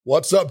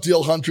What's up,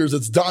 deal hunters?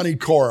 It's Donnie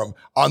Corum.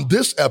 On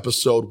this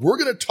episode, we're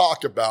going to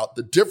talk about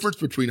the difference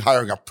between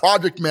hiring a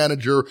project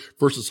manager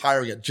versus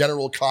hiring a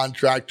general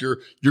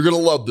contractor. You're going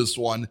to love this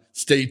one.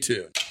 Stay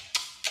tuned.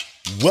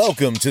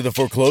 Welcome to the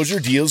Foreclosure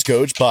Deals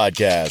Coach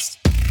podcast.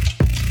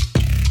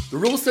 The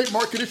real estate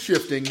market is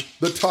shifting.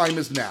 The time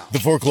is now. The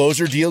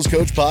Foreclosure Deals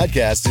Coach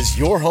podcast is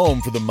your home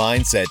for the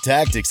mindset,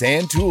 tactics,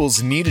 and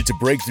tools needed to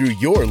break through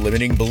your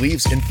limiting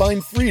beliefs and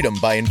find freedom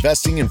by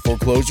investing in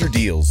foreclosure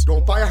deals.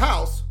 Don't buy a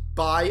house.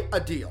 Buy a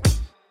deal.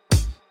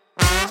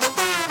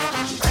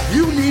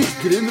 You need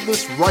to get into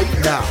this right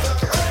now.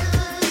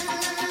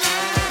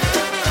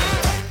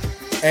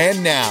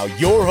 And now,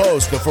 your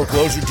host, the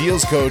Foreclosure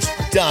Deals Coach,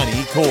 Donnie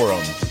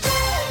Corum.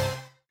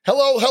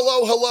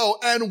 Hello,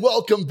 and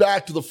welcome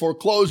back to the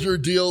Foreclosure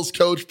Deals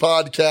Coach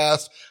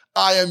podcast.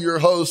 I am your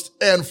host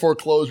and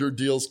Foreclosure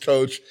Deals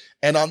Coach.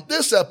 And on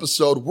this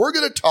episode, we're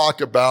going to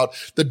talk about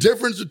the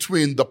difference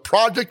between the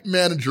project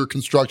manager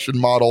construction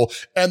model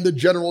and the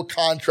general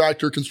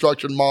contractor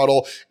construction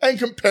model and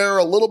compare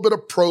a little bit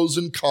of pros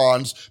and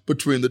cons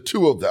between the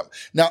two of them.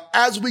 Now,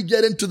 as we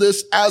get into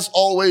this, as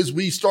always,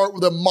 we start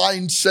with a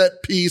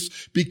mindset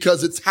piece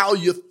because it's how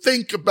you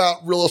think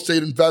about real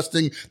estate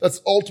investing that's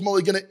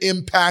ultimately going to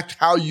impact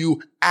how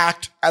you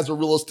act as a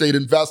real estate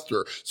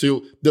investor.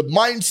 So the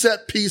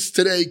mindset piece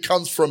today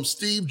comes from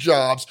Steve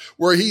Jobs,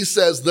 where he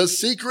says, the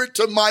secret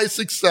to my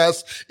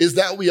success is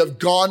that we have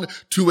gone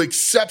to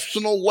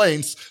exceptional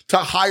lengths to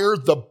hire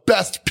the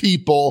best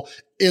people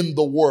in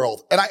the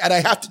world. And I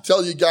have to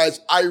tell you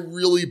guys, I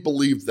really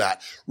believe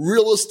that.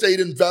 Real estate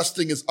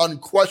investing is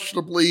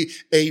unquestionably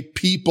a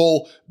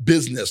people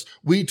business.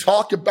 We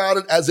talk about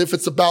it as if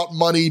it's about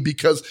money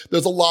because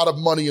there's a lot of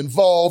money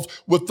involved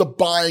with the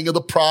buying of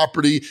the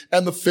property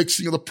and the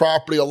fixing of the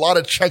property. A lot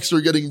of checks are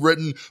getting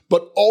written,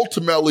 but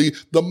ultimately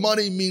the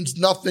money means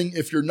nothing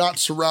if you're not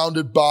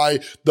surrounded by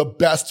the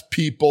best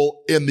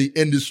people in the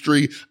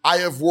industry. I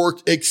have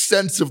worked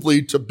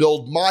extensively to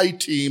build my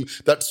team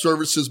that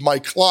services my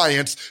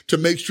clients to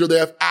make sure they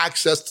have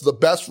access to the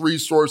best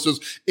resources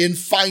in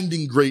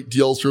finding great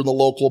deals here in the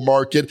local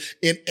market,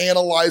 in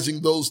analyzing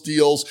those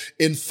deals,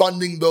 in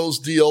funding those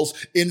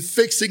deals, in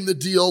fixing the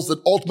deals,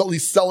 and ultimately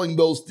selling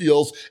those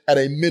deals at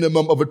a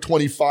minimum of a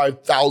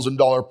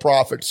 $25,000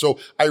 profit. So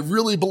I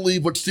really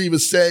believe what Steve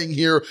is saying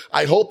here.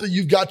 I hope that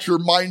you've got your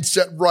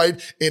mindset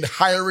right in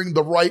hiring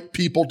the right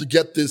people to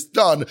get this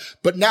done.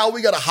 But now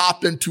we got to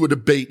hop into a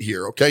debate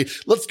here, okay?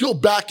 Let's go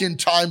back in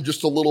time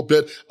just a little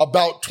bit.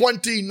 About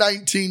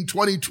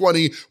 2020,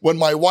 when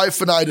my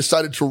wife and I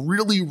decided to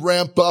really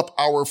ramp up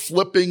our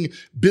flipping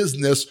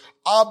business,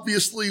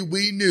 obviously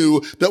we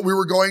knew that we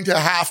were going to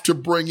have to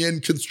bring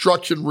in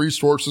construction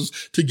resources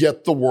to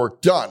get the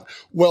work done.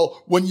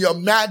 Well, when you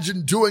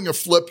imagine doing a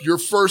flip, your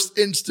first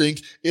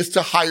instinct is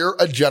to hire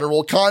a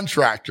general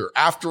contractor.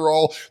 After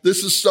all,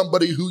 this is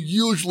somebody who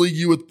usually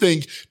you would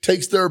think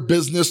takes their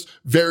business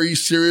very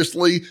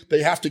seriously.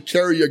 They have to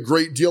carry a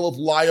great deal of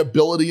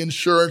liability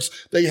insurance.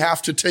 They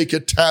have to take a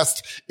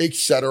test,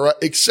 etc.,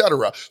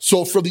 etc.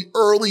 So for the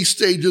early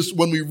stages,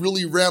 when we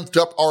really ramped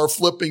up our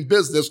flipping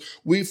business,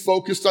 we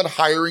focused on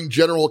hiring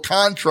general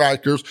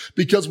contractors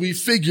because we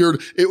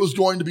figured it was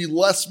going to be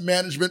less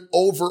management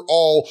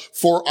overall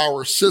for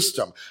our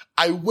system.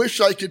 I wish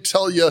I could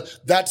tell you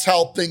that's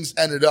how things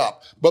ended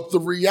up. But the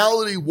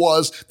reality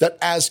was that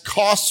as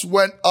costs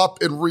went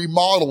up in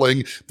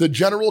remodeling, the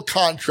general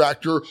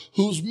contractor,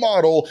 whose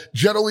model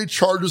generally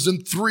charges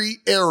in three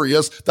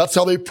areas, that's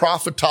how they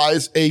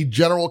profitize a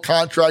general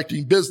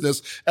contracting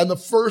business. And the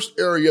first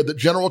area that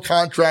general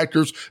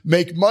contractors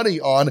make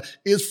money on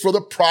is for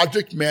the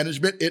project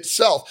management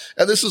itself.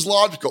 And this is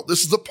logical.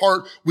 This is the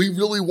part we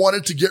really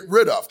wanted to get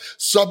rid of.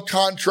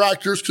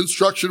 Subcontractors,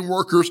 construction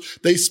workers,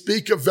 they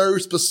speak a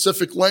very specific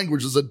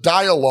language. There's a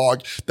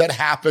dialogue that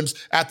happens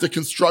at the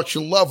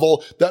construction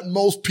level that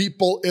most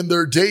people in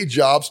their day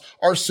jobs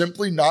are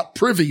simply not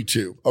privy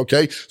to.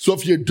 Okay. So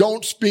if you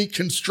don't speak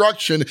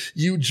construction,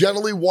 you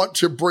generally want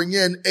to bring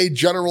in a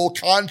general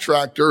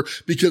contractor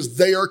because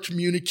they are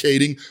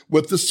communicating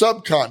with the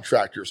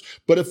subcontractors.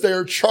 But if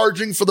they're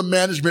charging for the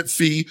management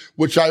fee,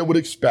 which I would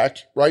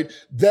expect, right,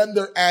 then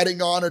they're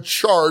adding on a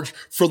charge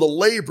for the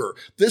labor.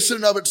 This in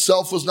and of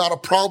itself was not a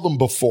problem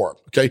before.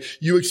 Okay.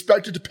 You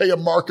expected to pay a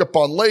markup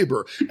on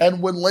labor.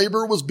 And when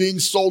labor was being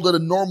sold at a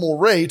normal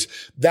rate,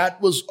 that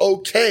was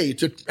okay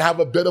to have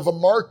a bit of a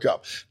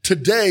markup.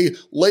 Today,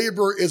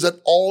 labor is at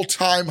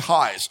all-time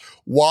highs.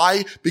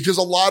 Why? Because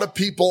a lot of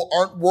people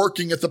aren't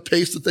working at the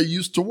pace that they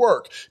used to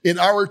work. In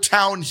our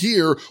town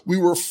here, we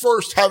were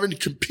first having to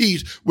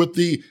compete with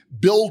the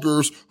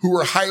builders who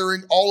were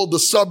hiring all of the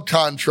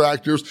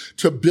subcontractors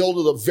to build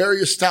at a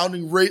very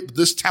astounding rate.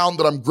 This town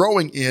that I'm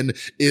growing in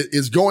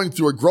is going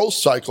through a growth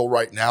cycle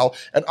right now.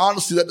 And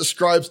honestly, that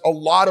describes a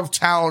lot of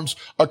towns towns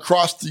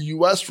across the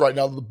U.S. right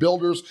now. The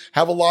builders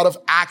have a lot of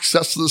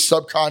access to the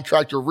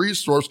subcontractor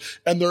resource,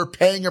 and they're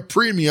paying a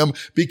premium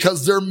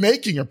because they're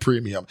making a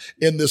premium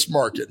in this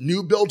market.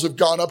 New builds have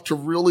gone up to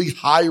really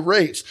high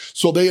rates,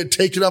 so they had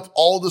taken up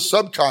all the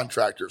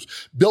subcontractors.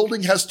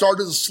 Building has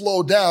started to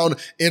slow down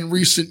in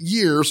recent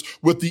years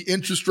with the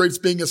interest rates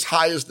being as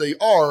high as they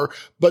are,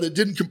 but it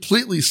didn't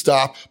completely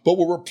stop. But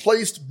what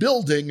replaced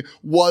building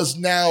was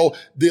now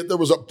there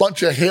was a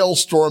bunch of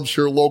hailstorms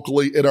here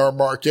locally in our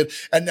market,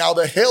 and now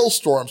the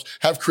hailstorms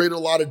have created a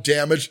lot of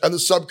damage, and the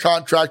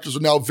subcontractors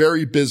are now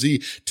very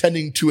busy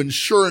tending to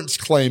insurance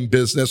claim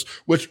business,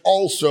 which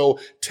also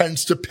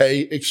tends to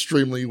pay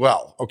extremely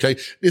well. Okay.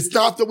 It's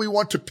not that we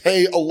want to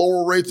pay a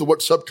lower rate than what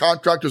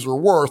subcontractors are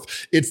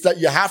worth. It's that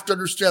you have to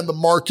understand the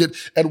market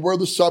and where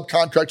the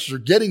subcontractors are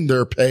getting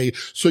their pay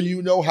so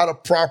you know how to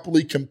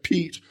properly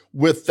compete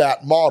with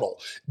that model.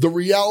 The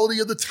reality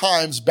of the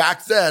times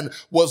back then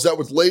was that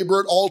with labor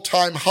at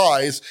all-time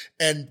highs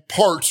and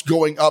parts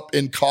going up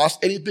in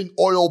cost, anything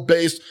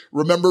oil-based,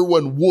 remember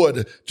when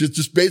wood,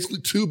 just basically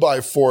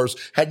 2x4s,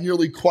 had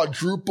nearly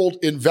quadrupled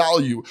in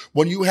value.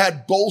 When you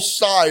had both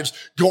sides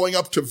going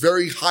up to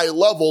very high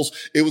levels,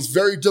 it was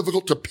very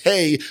difficult to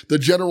pay the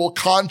general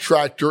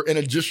contractor an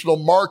additional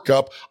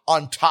markup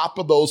on top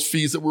of those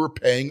fees that we were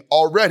paying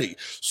already.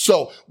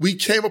 So we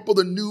came up with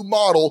a new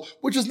model,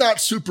 which is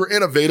not super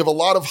innovative. A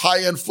lot of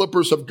high-end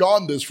flippers have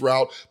gone this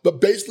route,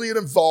 but basically it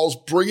involves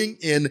bringing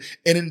in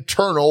an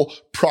internal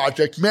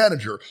project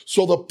manager.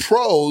 So the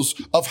pros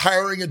of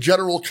hiring a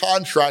general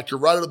contractor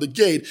right out of the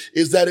gate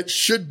is that it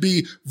should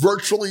be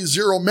virtually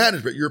zero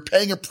management. You're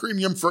paying a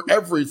premium for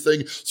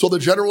everything. So the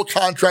general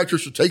contractor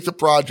should take the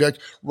project,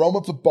 run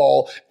with the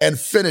ball, and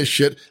finish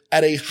it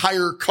at a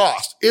higher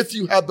cost. If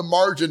you have the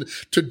margin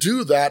to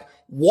do that,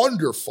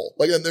 wonderful.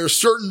 And there's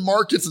certain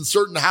markets and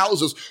certain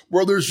houses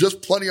where there's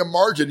just plenty of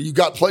margin. You've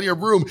got plenty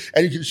of room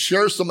and you can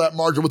share some of that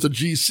margin with the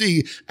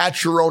GC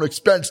at your own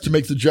expense to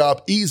make the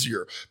job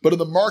easier. But in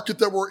the market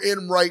that we're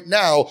in right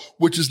now,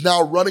 which is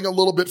now running a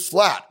little bit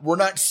flat, we're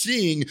not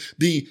seeing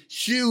the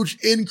huge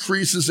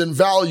increases in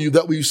value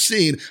that we've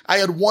seen. I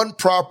had one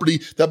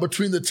property that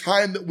between the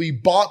time that we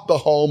bought the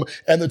home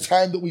and the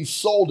time that we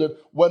sold it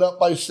went up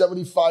by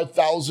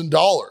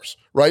 $75,000,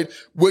 right?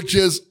 Which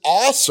is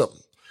awesome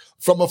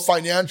from a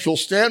financial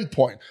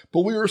standpoint,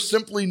 but we are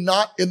simply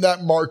not in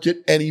that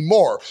market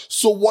anymore.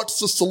 So what's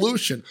the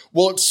solution?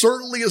 Well, it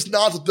certainly is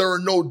not that there are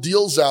no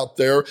deals out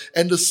there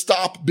and to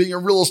stop being a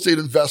real estate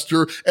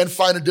investor and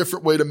find a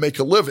different way to make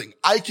a living.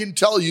 I can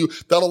tell you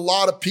that a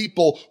lot of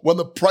people, when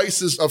the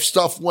prices of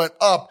stuff went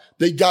up,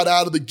 they got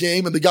out of the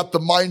game and they got the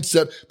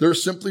mindset,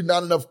 there's simply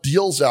not enough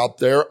deals out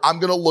there. I'm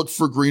going to look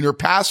for greener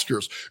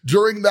pastures.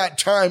 During that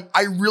time,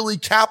 I really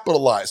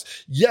capitalized.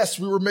 Yes,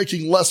 we were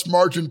making less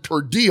margin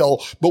per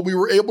deal, but we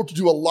were able to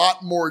do a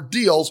lot more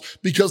deals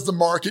because the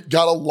market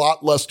got a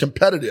lot less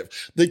competitive.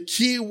 The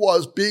key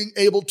was being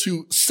able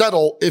to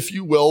settle, if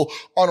you will,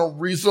 on a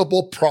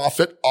reasonable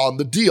profit on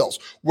the deals.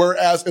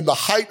 Whereas in the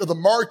height of the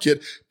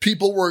market,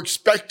 people were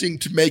expecting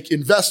to make,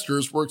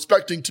 investors were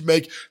expecting to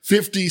make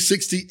 $50,000,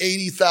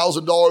 $60,000,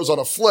 $80,000 on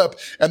a flip.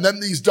 And then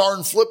these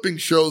darn flipping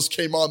shows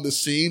came on the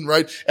scene,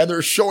 right? And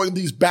they're showing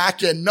these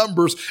back end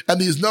numbers, and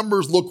these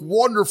numbers look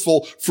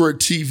wonderful for a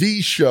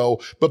TV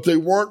show, but they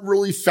weren't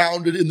really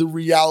founded in the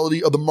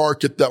reality of the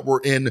market that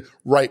we're in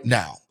right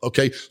now.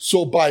 Okay.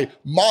 So by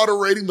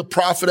moderating the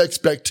profit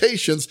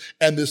expectations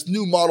and this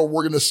new model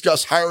we're going to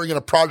discuss, hiring in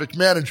a project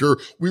manager,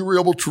 we were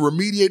able to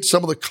remediate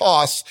some of the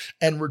costs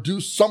and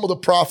reduce some of the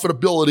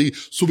profitability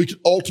so we could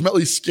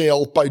ultimately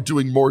scale by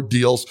doing more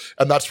deals.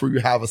 And that's where you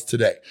have us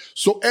today.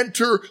 So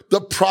enter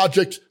the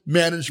project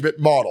management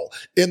model.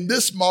 In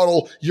this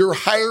model, you're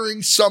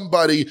hiring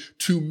somebody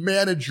to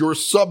manage your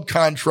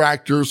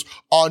subcontractors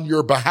on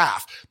your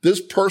behalf. This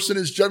person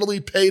is generally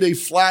paid a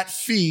flat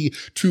fee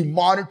to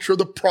monitor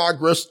the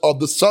progress of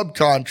the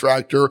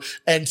subcontractor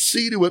and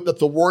see to it that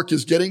the work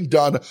is getting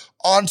done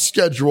on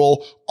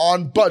schedule,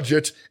 on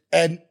budget,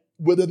 and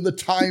within the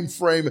time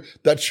frame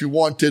that you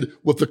wanted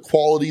with the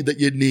quality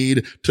that you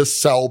need to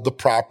sell the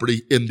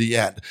property in the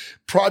end.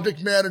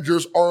 Project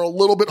managers are a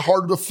little bit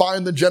harder to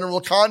find than general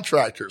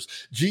contractors.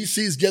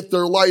 GCs get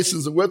their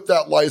license, and with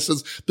that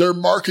license, they're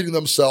marketing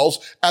themselves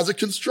as a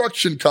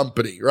construction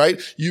company,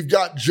 right? You've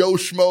got Joe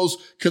Schmo's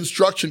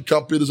construction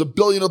company. There's a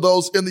billion of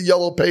those in the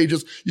yellow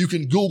pages. You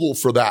can Google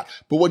for that.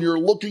 But when you're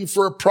looking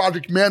for a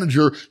project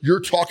manager,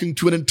 you're talking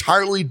to an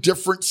entirely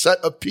different set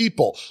of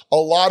people. A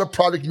lot of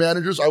project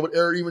managers, I would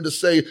err even to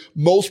say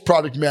most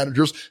project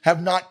managers,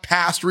 have not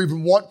passed or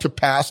even want to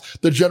pass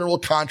the general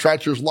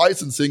contractor's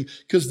licensing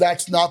because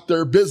that's not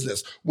their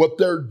business. What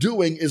they're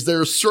doing is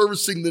they're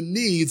servicing the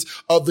needs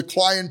of the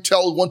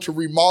clientele who want to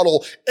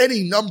remodel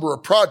any number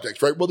of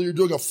projects, right? Whether you're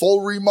doing a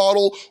full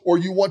remodel or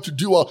you want to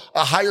do a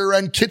higher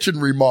end kitchen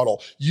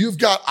remodel, you've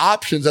got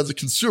options as a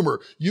consumer.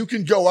 You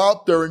can go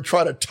out there and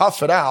try to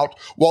tough it out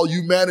while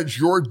you manage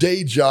your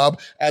day job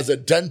as a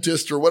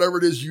dentist or whatever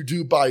it is you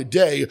do by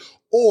day.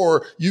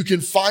 or you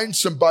can find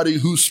somebody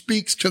who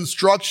speaks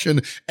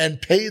construction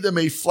and pay them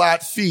a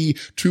flat fee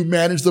to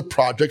manage the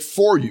project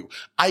for you.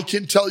 I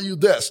can tell you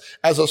this,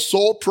 as a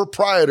sole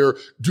proprietor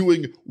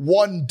doing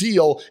one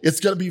deal, it's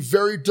going to be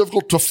very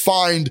difficult to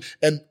find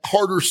and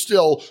harder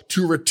still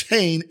to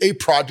retain a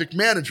project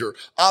manager.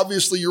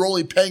 Obviously, you're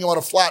only paying them on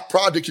a flat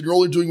project and you're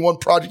only doing one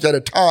project at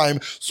a time.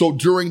 So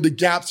during the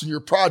gaps in your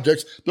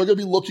projects, they're going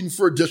to be looking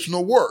for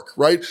additional work,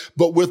 right?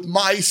 But with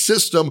my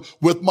system,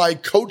 with my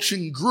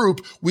coaching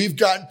group, we've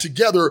gotten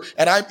together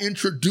and I'm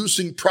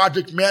introducing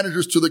project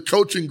managers to the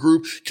coaching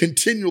group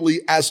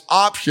continually as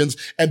options.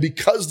 And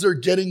because they're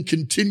getting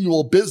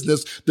continual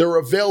business, they're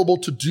available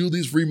to do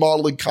these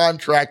remodeling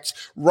contracts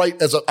right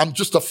as I'm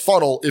just a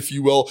funnel, if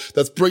you will,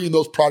 that's bringing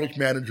those project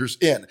managers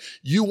in.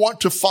 You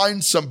want to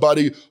find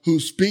somebody who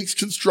speaks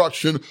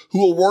construction, who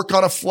will work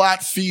on a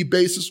flat fee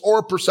basis or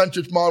a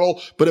percentage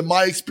model. But in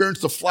my experience,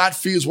 the flat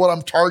fee is what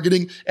I'm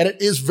targeting. And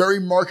it is very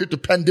market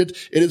dependent.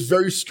 It is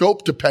very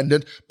scope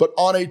dependent. But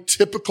on a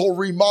typical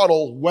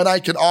remodel, when I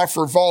can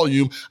offer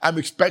volume, I'm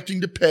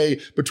expecting to pay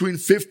between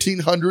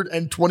 $1,500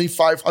 and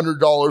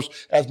 $2,500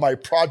 as my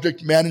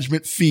project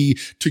management fee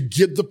to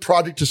give the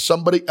project to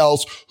somebody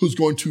else who's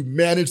going to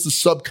manage the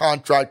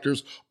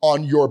subcontractors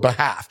on your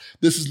behalf.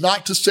 This is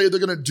not to say they're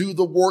going to do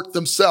the work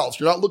themselves.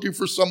 You're not looking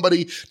for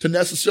somebody to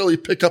necessarily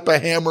pick up a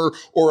hammer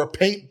or a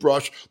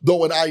paintbrush,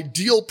 though an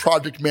ideal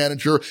project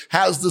manager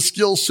has the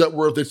skill set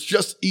where if it's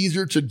just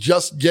easier to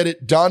just get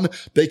it done,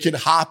 they can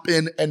hop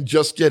in and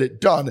just get it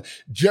done.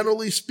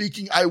 Generally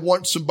speaking, I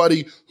want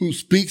somebody who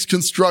speaks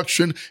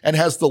construction and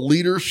has the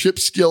leadership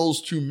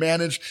skills to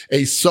manage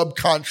a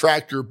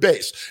subcontractor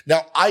base.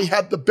 Now, I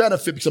have the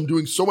benefit because I'm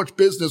doing so much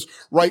business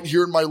right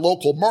here in my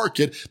local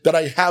market that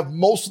I have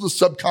most of the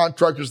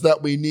subcontractors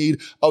that we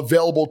need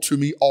available to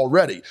me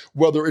already,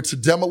 whether it's a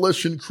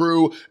demolition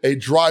crew, a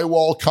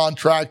drywall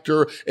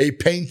contractor, a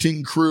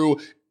painting crew,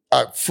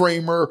 a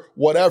framer,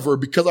 whatever,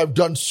 because I've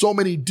done so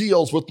many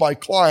deals with my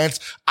clients.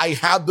 I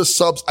have the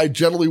subs I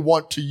generally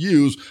want to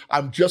use.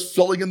 I'm just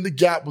filling in the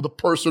gap with a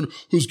person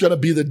who's going to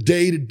be the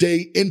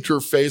day-to-day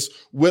interface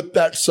with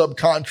that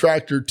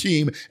subcontractor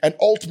team and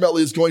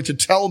ultimately is going to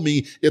tell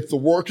me if the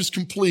work is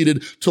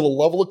completed to the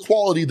level of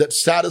quality that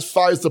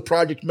satisfies the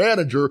project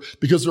manager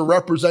because they're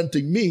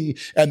representing me.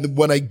 And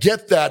when I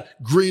get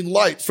that green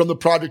light from the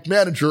project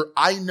manager,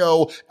 I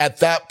know at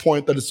that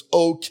point that it's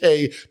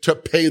okay to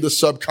pay the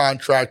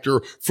subcontractor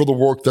for the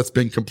work that's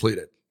been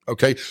completed.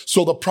 Okay.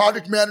 So the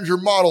project manager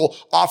model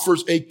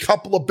offers a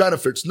couple of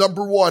benefits.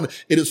 Number one,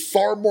 it is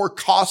far more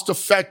cost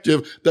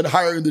effective than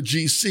hiring the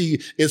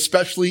GC,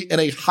 especially in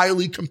a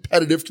highly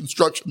competitive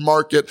construction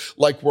market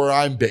like where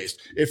I'm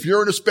based. If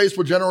you're in a space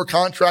where general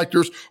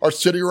contractors are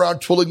sitting around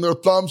twiddling their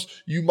thumbs,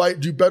 you might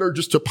do better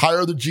just to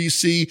hire the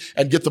GC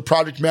and get the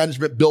project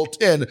management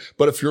built in.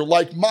 But if you're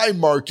like my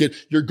market,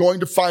 you're going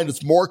to find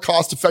it's more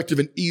cost effective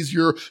and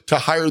easier to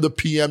hire the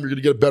PM. You're going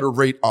to get a better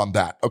rate on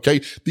that.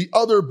 Okay. The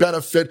other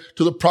benefit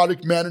to the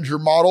project manager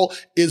model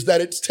is that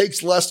it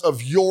takes less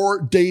of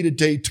your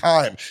day-to-day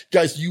time.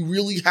 Guys, you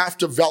really have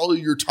to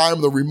value your time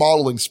in the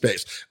remodeling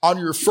space. On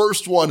your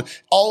first one,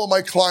 all of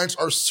my clients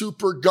are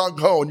super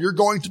gung-ho, and you're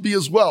going to be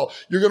as well.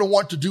 You're going to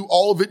want to do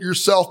all of it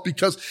yourself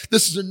because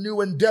this is a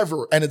new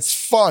endeavor and it's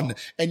fun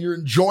and you're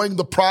enjoying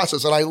the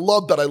process. And I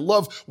love that. I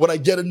love when I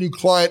get a new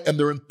client and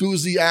they're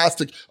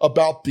enthusiastic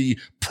about the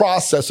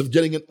process of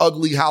getting an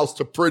ugly house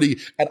to pretty.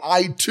 And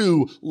I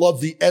too love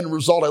the end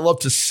result. I love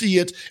to see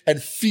it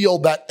and feel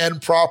that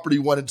end property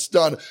when it's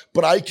done.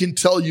 But I can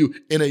tell you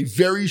in a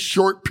very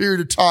short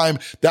period of time,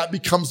 that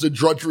becomes the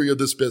drudgery of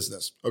this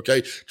business.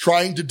 Okay.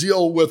 Trying to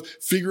deal with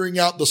figuring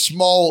out the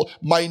small,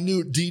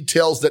 minute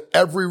details that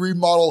every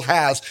remodel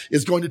has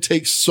is going to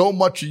take so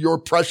much of your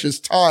precious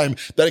time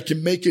that it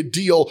can make a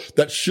deal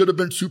that should have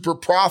been super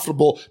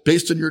profitable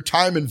based on your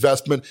time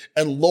investment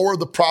and lower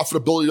the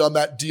profitability on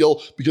that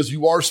deal because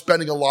you are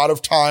spending a lot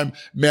of time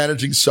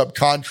managing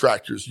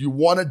subcontractors. You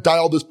want to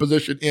dial this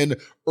position in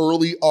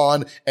early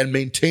on and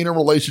maintain a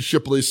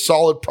relationship with a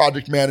solid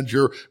project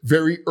manager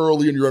very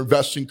early in your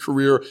investing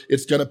career.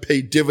 It's going to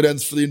pay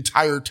dividends for the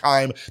entire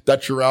time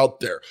that you're out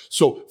there.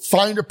 So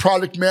find a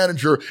project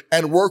manager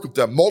and work with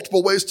them.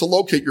 Multiple ways to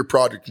locate your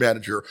project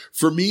manager.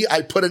 For me,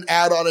 I put an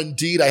ad on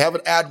Indeed. I have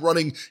an ad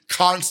running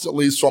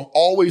constantly. So I'm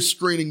always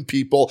screening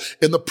people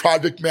in the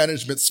project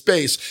management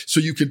space. So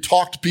you can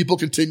talk to people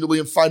continually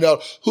and find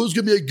out who's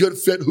going to be a good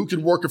fit, who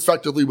can work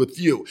effectively with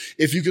you.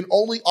 If you can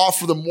only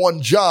offer them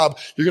one job,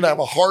 you're going to have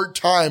a hard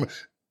time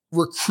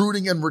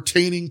recruiting and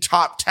retaining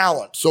top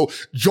talent. So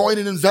join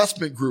an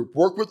investment group,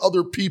 work with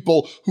other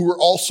people who are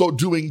also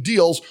doing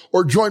deals,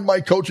 or join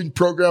my coaching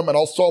program and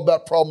I'll solve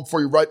that problem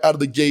for you right out of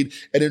the gate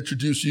and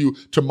introduce you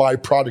to my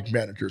product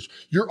managers.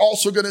 You're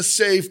also going to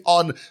save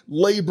on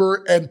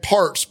labor and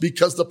parts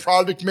because the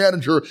project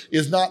manager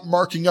is not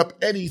marking up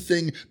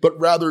anything, but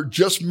rather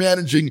just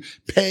managing,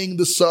 paying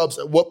the subs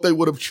at what they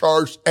would have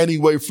charged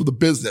anyway for the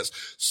business.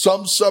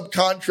 Some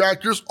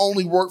subcontractors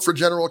only work for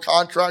general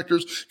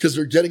contractors because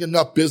they're getting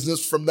enough business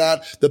business from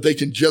that they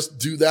can just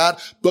do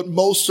that. But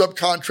most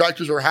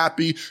subcontractors are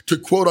happy to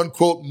quote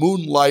unquote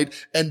moonlight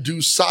and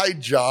do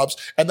side jobs.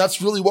 And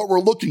that's really what we're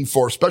looking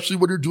for, especially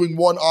when you're doing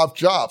one-off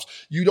jobs.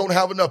 You don't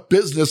have enough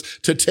business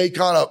to take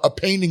on a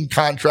painting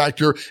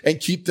contractor and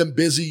keep them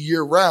busy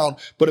year round.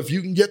 But if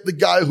you can get the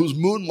guy who's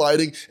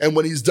moonlighting, and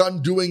when he's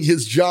done doing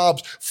his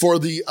jobs for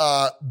the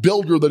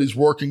builder that he's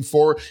working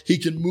for, he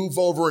can move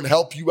over and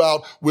help you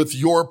out with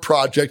your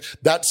project.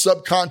 That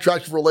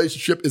subcontract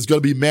relationship is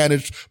going to be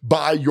managed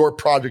by your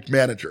project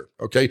manager.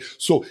 Okay.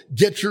 So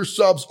get your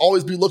subs,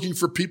 always be looking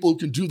for people who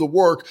can do the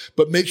work,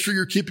 but make sure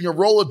you're keeping a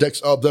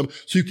Rolodex of them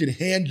so you can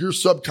hand your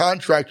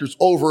subcontractors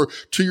over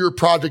to your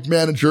project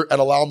manager and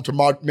allow them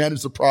to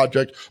manage the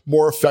project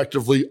more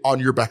effectively on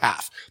your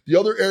behalf. The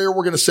other area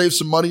we're going to save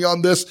some money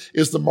on this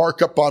is the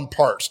markup on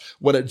parts.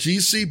 When a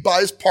GC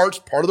buys parts,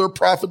 part of their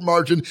profit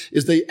margin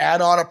is they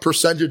add on a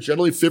percentage,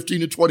 generally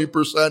 15 to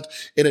 20%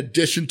 in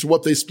addition to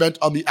what they spent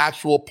on the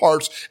actual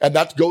parts. And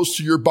that goes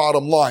to your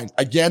bottom line.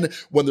 Again,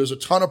 when there's a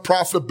ton of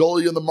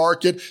profitability in the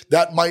market,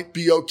 that might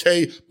be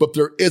okay, but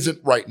there isn't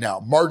right now.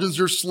 Margins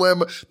are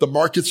slim. The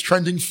market's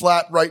trending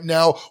flat right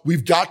now.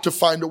 We've got to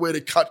find a way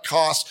to cut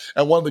costs.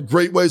 And one of the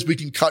great ways we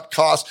can cut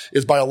costs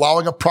is by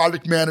allowing a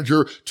project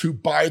manager to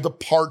buy the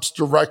parts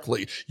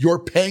directly. You're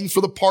paying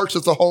for the parts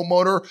as a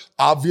homeowner,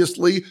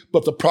 obviously,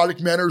 but the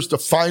project manager is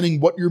defining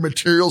what your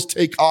materials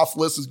take-off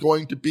list is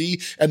going to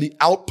be. And the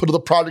output of the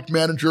project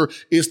manager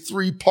is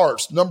 3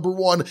 parts. Number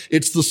 1,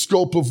 it's the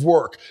scope of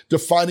work,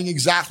 defining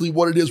exactly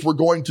what it is we're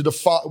going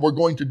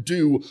to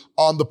do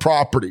on the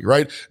property,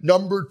 right?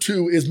 Number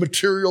 2 is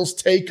materials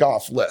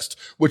takeoff list,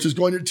 which is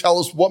going to tell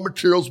us what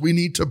materials we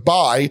need to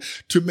buy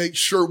to make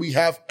sure we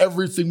have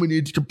everything we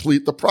need to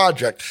complete the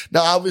project.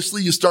 Now,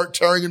 obviously, you start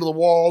tearing into the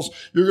walls,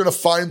 you're going to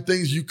find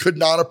things you could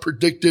not have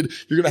predicted.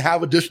 You're going to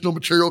have additional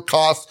material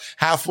costs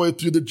halfway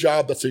through the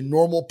job. That's a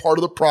normal part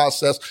of the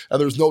process,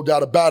 and there's no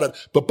doubt about it.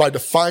 But by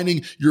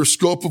defining your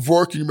scope of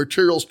work and your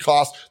materials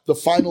cost, the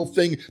final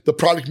thing the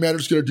project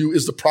manager is going to do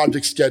is the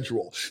project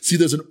schedule. See,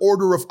 there's an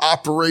order of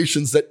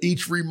operations that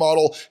each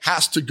remodel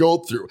has to go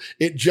through.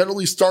 It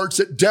generally starts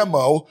at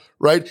demo,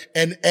 right,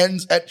 and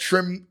ends at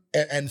trim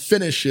and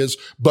finishes,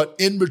 but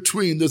in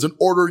between, there's an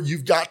order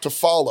you've got to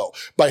follow.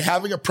 By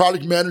having a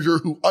project manager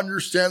who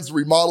understands the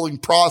remodeling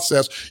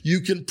process, you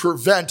can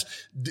prevent,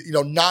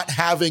 not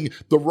having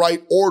the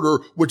right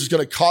order, which is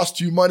going to cost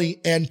you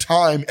money and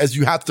time as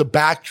you have to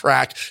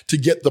backtrack to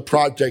get the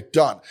project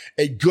done.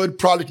 A good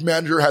project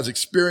manager has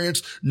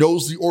experience,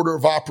 knows the order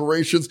of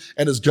operations,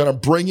 and is going to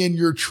bring in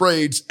your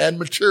trades and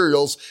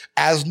materials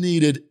as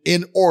needed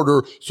in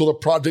order so the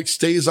project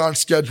stays on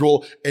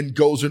schedule and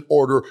goes in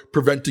order,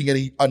 preventing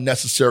any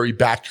unnecessary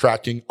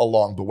backtracking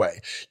along the way.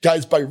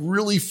 Guys, by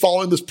really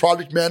following this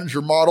project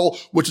manager model,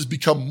 which has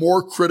become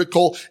more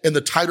critical in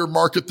the tighter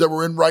market that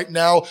we're in right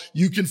now,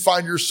 you can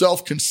find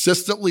yourself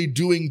consistently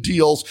doing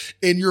deals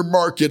in your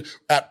market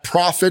at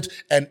profit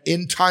and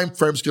in time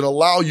frames can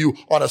allow you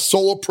on a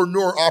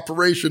solopreneur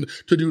operation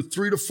to do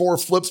 3 to 4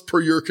 flips per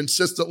year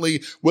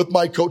consistently. With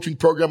my coaching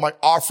program, I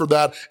offer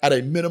that at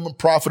a minimum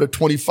profit of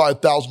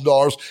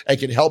 $25,000 and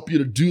can help you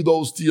to do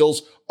those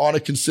deals on a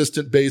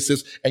consistent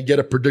basis and get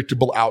a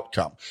predictable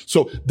outcome.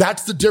 So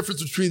that's the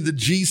difference between the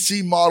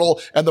GC model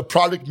and the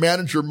project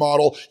manager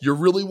model. You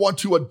really want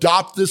to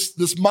adopt this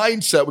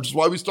mindset, which is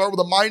why we start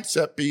with a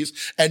mindset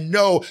piece, and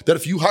know that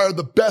if you hire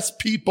the best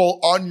people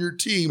on your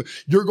team,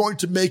 you're going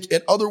to make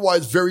an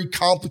otherwise very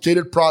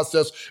complicated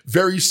process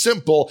very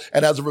simple.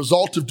 And as a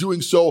result of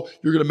doing so,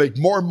 you're going to make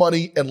more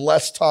money in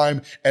less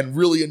time and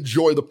really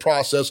enjoy the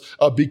process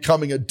of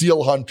becoming a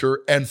deal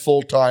hunter and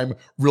full-time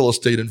real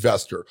estate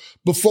investor.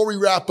 Before we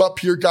wrap up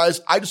here,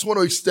 guys, I just want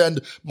to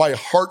extend my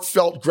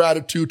heartfelt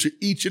gratitude to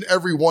each and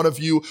every one of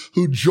you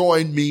who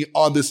joined me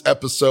on this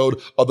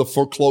episode of the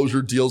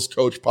Foreclosure Deals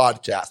Coach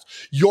podcast.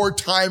 Your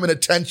time and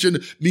attention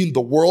mean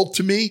the world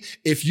to me.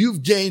 If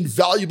you've gained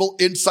valuable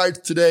insights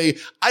today,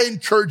 I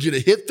encourage you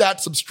to hit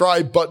that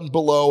subscribe button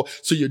below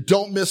so you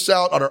don't miss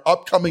out on our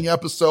upcoming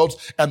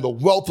episodes and the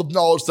wealth of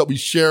knowledge that we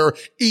share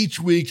each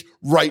week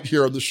right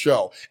here on the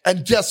show.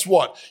 And guess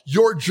what?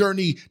 Your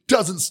journey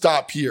doesn't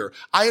stop here.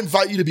 I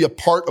invite you to be a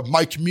part of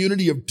my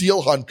community of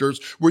deal hunters,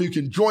 where you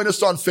can join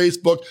us on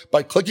Facebook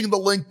by clicking the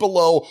link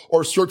below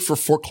or search for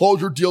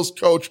Foreclosure Deals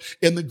Coach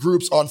in the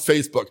groups on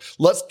Facebook.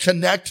 Let's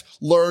connect,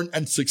 learn,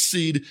 and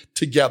succeed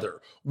together.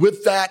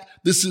 With that,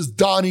 this is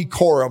Donnie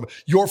Corum,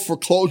 your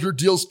Foreclosure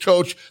Deals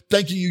Coach,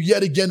 thanking you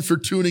yet again for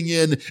tuning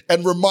in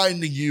and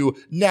reminding you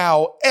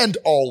now and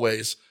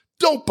always,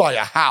 don't buy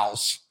a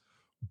house,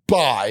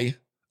 buy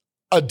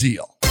a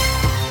deal.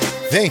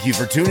 Thank you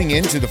for tuning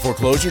in to the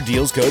Foreclosure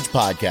Deals Coach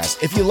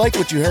podcast. If you like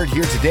what you heard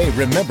here today,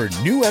 remember,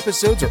 new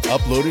episodes are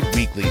uploaded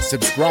weekly.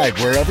 Subscribe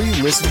wherever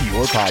you listen to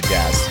your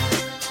podcast.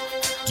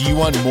 Do you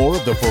want more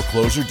of the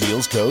Foreclosure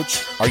Deals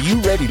Coach? Are you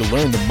ready to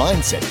learn the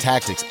mindset,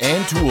 tactics,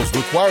 and tools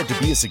required to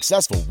be a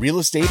successful real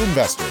estate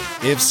investor?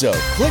 If so,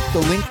 click the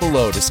link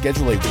below to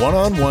schedule a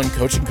one-on-one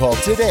coaching call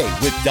today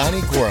with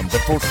Donnie Corum, the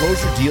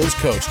Foreclosure Deals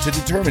Coach, to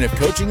determine if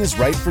coaching is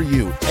right for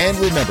you. And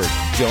remember,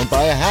 don't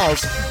buy a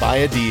house, buy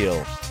a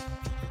deal.